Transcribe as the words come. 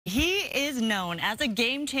He is known as a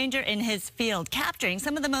game changer in his field, capturing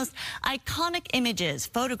some of the most iconic images,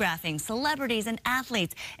 photographing celebrities and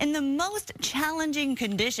athletes in the most challenging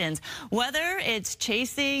conditions. Whether it's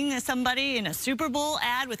chasing somebody in a Super Bowl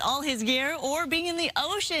ad with all his gear or being in the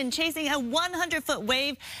ocean chasing a 100-foot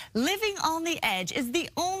wave, living on the edge is the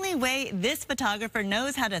only way this photographer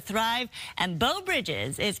knows how to thrive, and Beau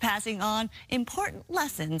Bridges is passing on important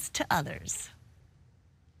lessons to others.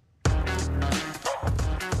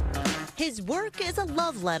 His work is a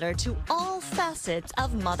love letter to all facets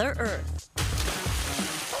of Mother Earth.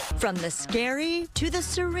 From the scary to the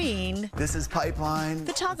serene, this is Pipeline.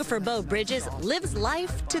 Photographer Beau Bridges lives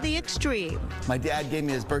life to the extreme. My dad gave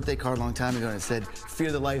me his birthday card a long time ago and it said,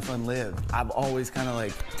 "Fear the life unlived." I've always kind of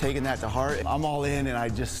like taken that to heart. I'm all in and I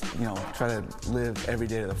just, try to live every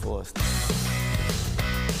day to the fullest.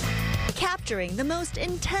 Capturing the most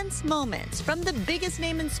intense moments from the biggest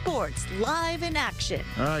name in sports live in action.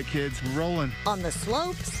 All right, kids, we're rolling. On the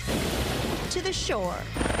slopes, to the shore,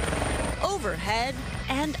 overhead,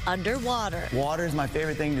 and underwater. Water is my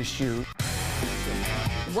favorite thing to shoot.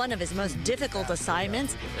 One of his most difficult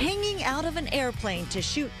assignments, hanging out of an airplane to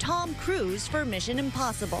shoot Tom Cruise for Mission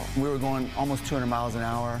Impossible. We were going almost 200 miles an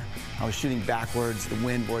hour. I was shooting backwards, the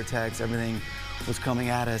wind vortex, everything was coming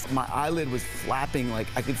at us. My eyelid was flapping, like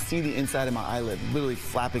I could see the inside of my eyelid literally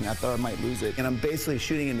flapping. I thought I might lose it. And I'm basically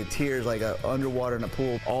shooting into tears like underwater in a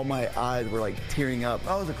pool. All my eyes were like tearing up.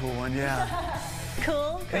 That was a cool one, yeah.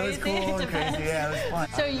 Cool, crazy. It was cool and crazy, yeah, it was fun.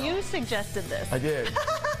 So you suggested this? I did.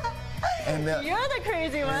 And, you're the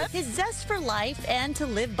crazy one. His zest for life and to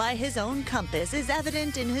live by his own compass is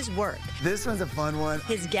evident in his work. This one's a fun one.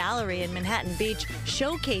 His gallery in Manhattan Beach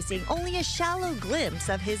showcasing only a shallow glimpse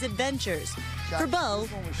of his adventures. For Beau,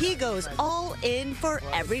 he goes all in for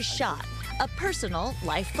every shot. A personal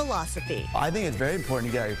life philosophy. I think it's very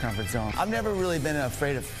important to get out of your comfort zone. I've never really been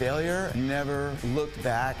afraid of failure. Never looked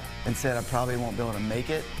back and said I probably won't be able to make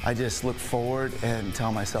it. I just look forward and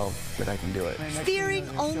tell myself that I can do it. Fearing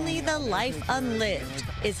only the life unlived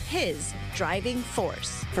is his driving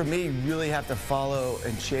force. For me, you really have to follow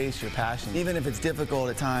and chase your passion. Even if it's difficult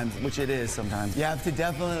at times, which it is sometimes, you have to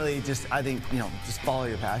definitely just follow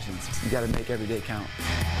your passions. You got to make every day count.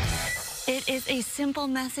 It is a simple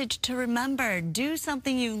message to remember. Do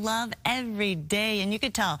something you love every day. And you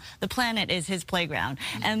could tell the planet is his playground.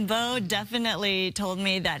 And Beau definitely told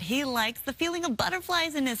me that he likes the feeling of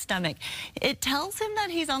butterflies in his stomach. It tells him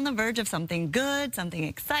that he's on the verge of something good, something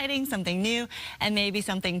exciting, something new, and maybe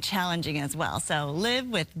something challenging as well. So live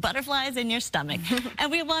with butterflies in your stomach.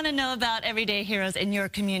 And we want to know about everyday heroes in your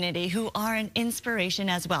community who are an inspiration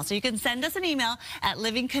as well. So you can send us an email at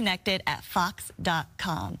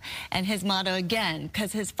livingconnected@fox.com. And his motto again,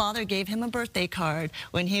 because his father gave him a birthday card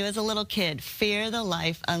when he was a little kid, fear the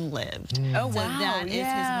life unlived. Oh, wow. So that is his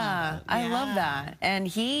motto. I love that. And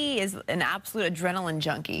he is an absolute adrenaline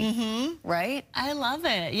junkie, right? I love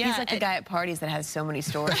it, yeah. He's like the guy at parties that has so many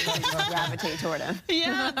stories that gravitate toward him.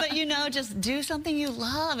 Yeah, but just do something you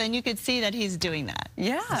love, and you could see that he's doing that.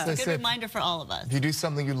 Yeah. It's a good reminder for all of us. If you do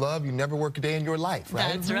something you love, you never work a day in your life,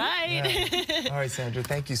 right? That's right. Yeah. All right, Sandra,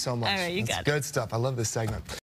 thank you so much. All right, you got it. Good stuff. I love this segment.